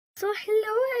So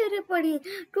hello everybody.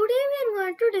 Today we are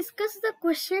going to discuss the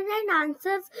question and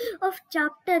answers of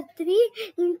chapter 3,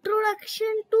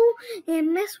 Introduction to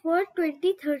MS Word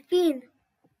 2013.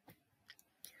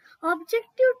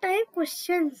 Objective type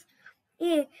questions.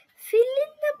 A. Fill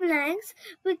in the blanks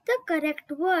with the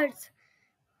correct words.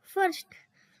 First,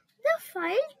 the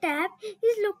File tab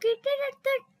is located at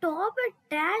the top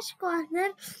dash corner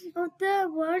of the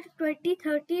Word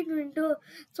 2013 window.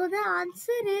 So the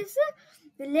answer is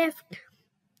left.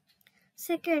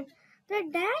 Second, the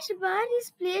dash bar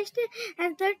is placed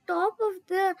at the top of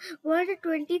the Word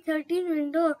 2013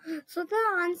 window. So the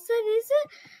answer is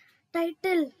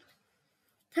title.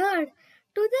 Third,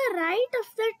 to the right of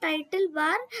the title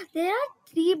bar, there are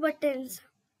 3 buttons.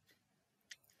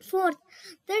 Fourth,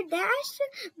 the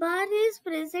dash bar is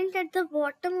present at the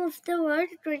bottom of the Word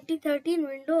 2013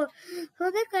 window.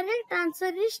 So the correct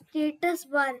answer is status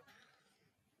bar.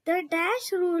 The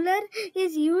dash ruler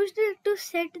is used to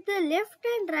set the left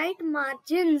and right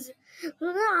margins.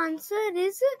 So the answer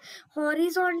is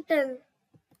horizontal.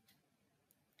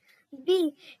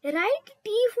 B. Write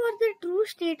T for the true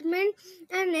statement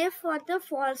and F for the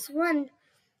false one.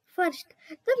 First,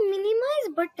 the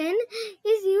minimize button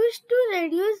is used to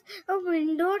reduce a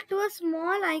window to a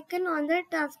small icon on the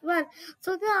taskbar.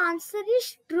 So the answer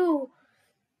is true.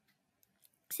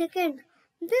 Second,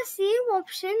 the save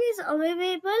option is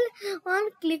available on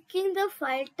clicking the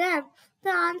File tab.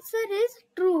 The answer is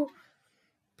true.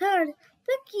 Third,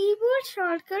 the keyboard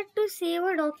shortcut to save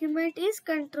a document is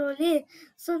Ctrl A.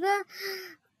 So the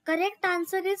correct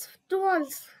answer is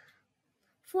false.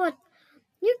 Fourth,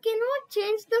 you cannot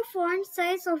change the font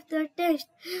size of the text.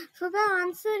 So the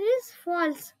answer is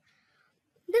false.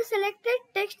 The selected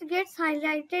text gets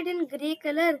highlighted in grey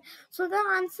color. So the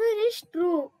answer is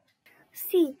true.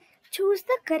 C. Choose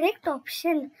the correct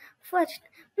option. First,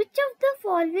 which of the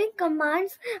following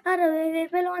commands are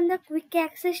available on the quick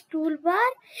access toolbar?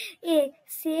 A.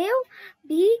 Save.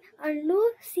 B.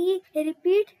 Undo. C.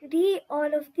 Repeat. D.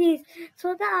 All of these.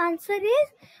 So the answer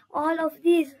is all of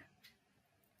these.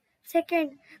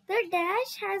 Second, the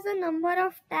dash has a number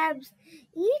of tabs,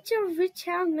 each of which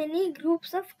have many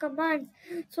groups of commands.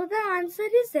 So the answer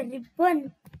is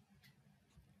ribbon.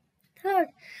 Third,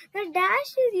 the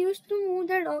dash is used to move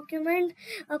the document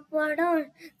up or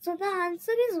down. So the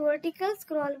answer is vertical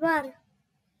scroll bar.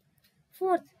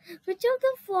 Fourth, which of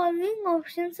the following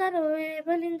options are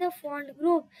available in the font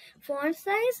group? Font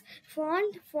size,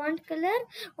 font color,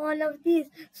 all of these.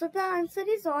 So the answer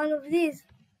is all of these.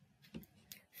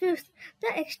 Fifth,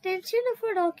 the extension of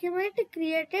a document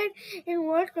created in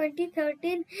Word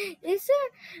 2013 is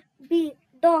B.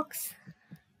 Docs.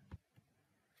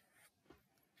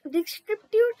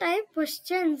 Descriptive type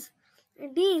questions.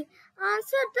 D.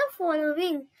 Answer the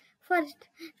following. First,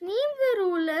 name the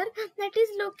ruler that is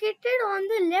located on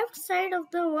the left side of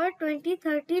the Word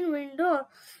 2013 window.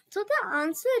 So the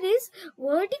answer is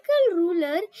vertical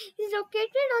ruler is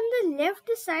located on the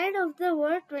left side of the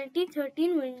Word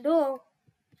 2013 window.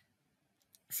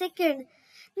 Second,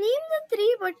 name the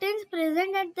 3 buttons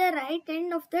present at the right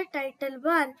end of the title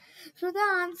bar. So the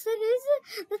answer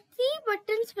is the 3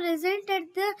 buttons present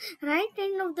at the right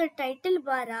end of the title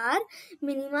bar are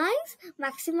minimize,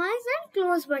 maximize and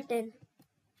close button.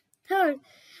 Third,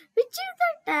 which is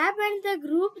the tab and the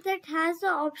group that has the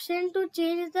option to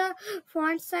change the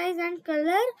font size and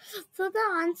color? So the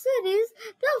answer is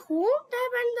the home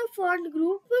tab and the font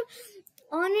group.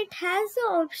 On it has the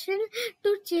option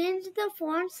to change the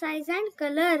font size and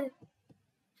color.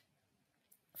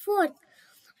 Fourth,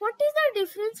 what is the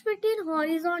difference between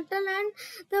horizontal and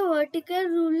the vertical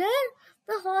ruler?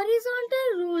 The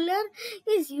horizontal ruler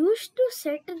is used to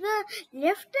set the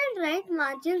left and right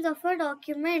margins of a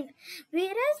document,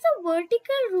 whereas the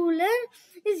vertical ruler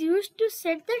is used to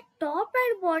set the top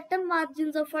and bottom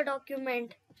margins of a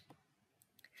document.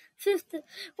 Fifth,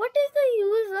 what is the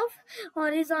use of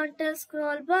horizontal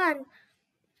scroll bar?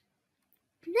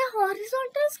 The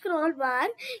horizontal scroll bar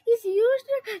is used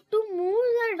to move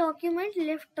the document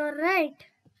left or right.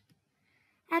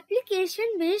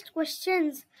 Application-based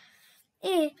questions.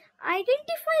 A.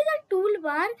 Identify the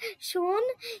toolbar shown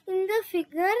in the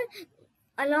figure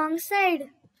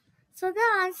alongside. So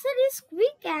the answer is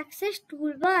quick access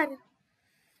toolbar.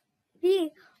 B.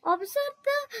 Observe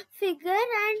the figure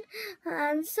and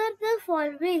answer the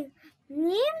following.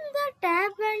 Name the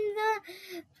tab and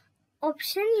the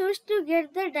option used to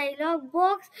get the dialog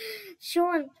box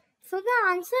shown. So the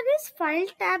answer is File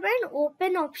tab and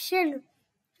Open option.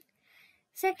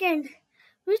 Second,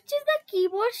 which is the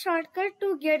keyboard shortcut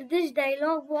to get this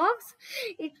dialog box?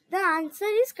 The answer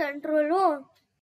is Ctrl O.